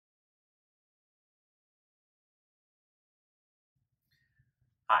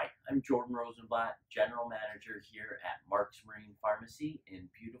I'm Jordan Rosenblatt, General Manager here at Mark's Marine Pharmacy in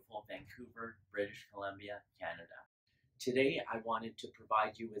beautiful Vancouver, British Columbia, Canada. Today I wanted to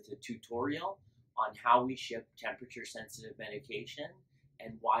provide you with a tutorial on how we ship temperature sensitive medication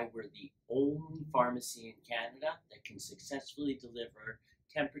and why we're the only pharmacy in Canada that can successfully deliver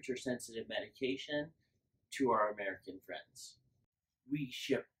temperature sensitive medication to our American friends. We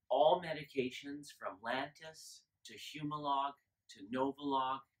ship all medications from Lantus to Humalog to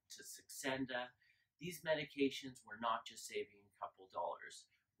Novolog to Saxenda. These medications, we're not just saving a couple dollars.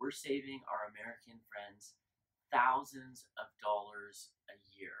 We're saving our American friends thousands of dollars a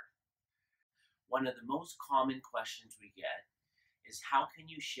year. One of the most common questions we get is how can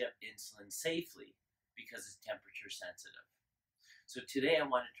you ship insulin safely because it's temperature sensitive? So today I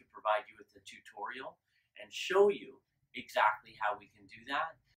wanted to provide you with a tutorial and show you exactly how we can do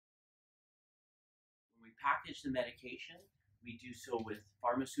that. When we package the medication, we do so with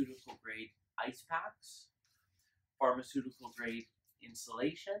pharmaceutical grade ice packs, pharmaceutical grade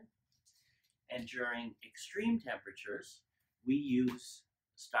insulation, and during extreme temperatures, we use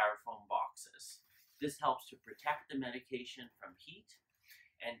styrofoam boxes. This helps to protect the medication from heat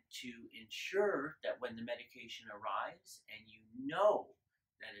and to ensure that when the medication arrives and you know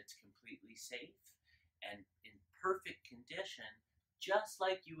that it's completely safe and in perfect condition, just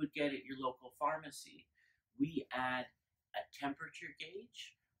like you would get at your local pharmacy, we add a temperature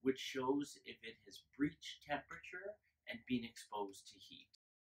gauge which shows if it has breached temperature and been exposed to heat.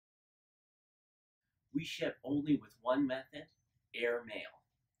 We ship only with one method, air mail.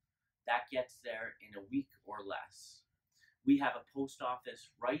 That gets there in a week or less. We have a post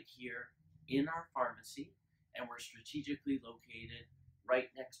office right here in our pharmacy, and we're strategically located right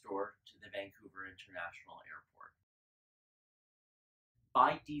next door to the Vancouver International Airport.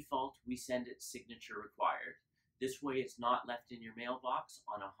 By default, we send it signature required. This way it's not left in your mailbox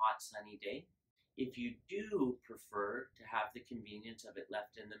on a hot sunny day. If you do prefer to have the convenience of it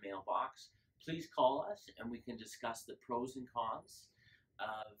left in the mailbox, please call us and we can discuss the pros and cons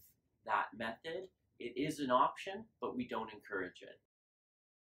of that method. It is an option, but we don't encourage it.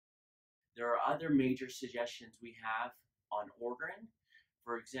 There are other major suggestions we have on ordering.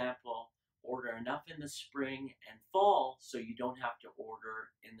 For example, order enough in the spring and fall so you don't have to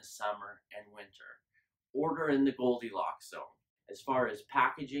order in the summer and winter. Order in the Goldilocks zone. As far as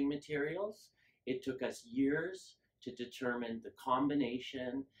packaging materials, it took us years to determine the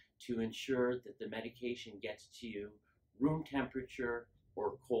combination to ensure that the medication gets to you room temperature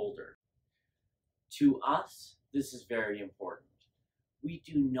or colder. To us, this is very important. We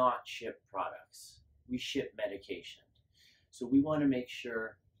do not ship products. We ship medication. So we want to make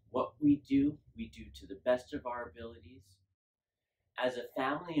sure what we do to the best of our abilities. As a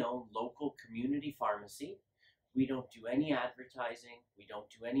family-owned local community pharmacy, we don't do any advertising, we don't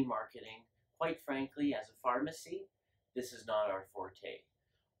do any marketing. Quite frankly, as a pharmacy, this is not our forte.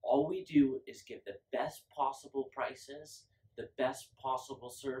 All we do is give the best possible prices, the best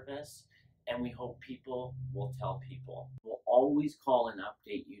possible service, and we hope people will tell people. We'll always call and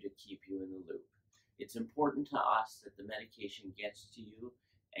update you to keep you in the loop. It's important to us that the medication gets to you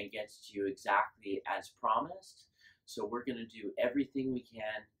and gets to you exactly as promised. So we're going to do everything we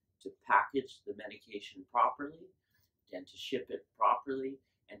can to package the medication properly and to ship it properly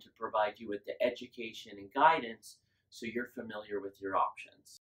and to provide you with the education and guidance so you're familiar with your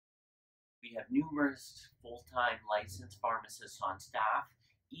options. We have numerous full-time licensed pharmacists on staff,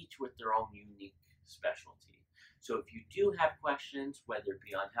 each with their own unique specialty. So if you do have questions, whether it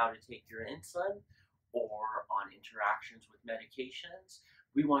be on how to take your insulin or on interactions with medications,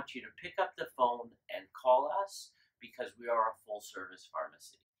 we want you to pick up the phone and call us because we are a full-service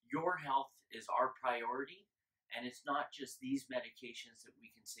pharmacy. Your health is our priority, and it's not just these medications that we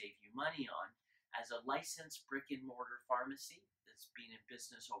can save you money on. As a licensed brick-and-mortar pharmacy that's been in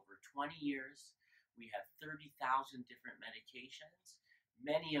business over 20 years, we have 30,000 different medications,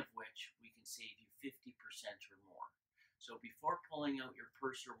 many of which we can save you 50% or more. So before pulling out your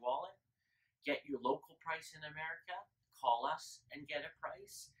purse or wallet, get your local price in America, call us and get a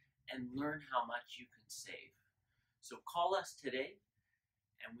price, and learn how much you can save. So call us today,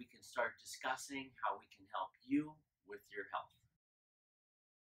 and we can start discussing how we can help you with your health.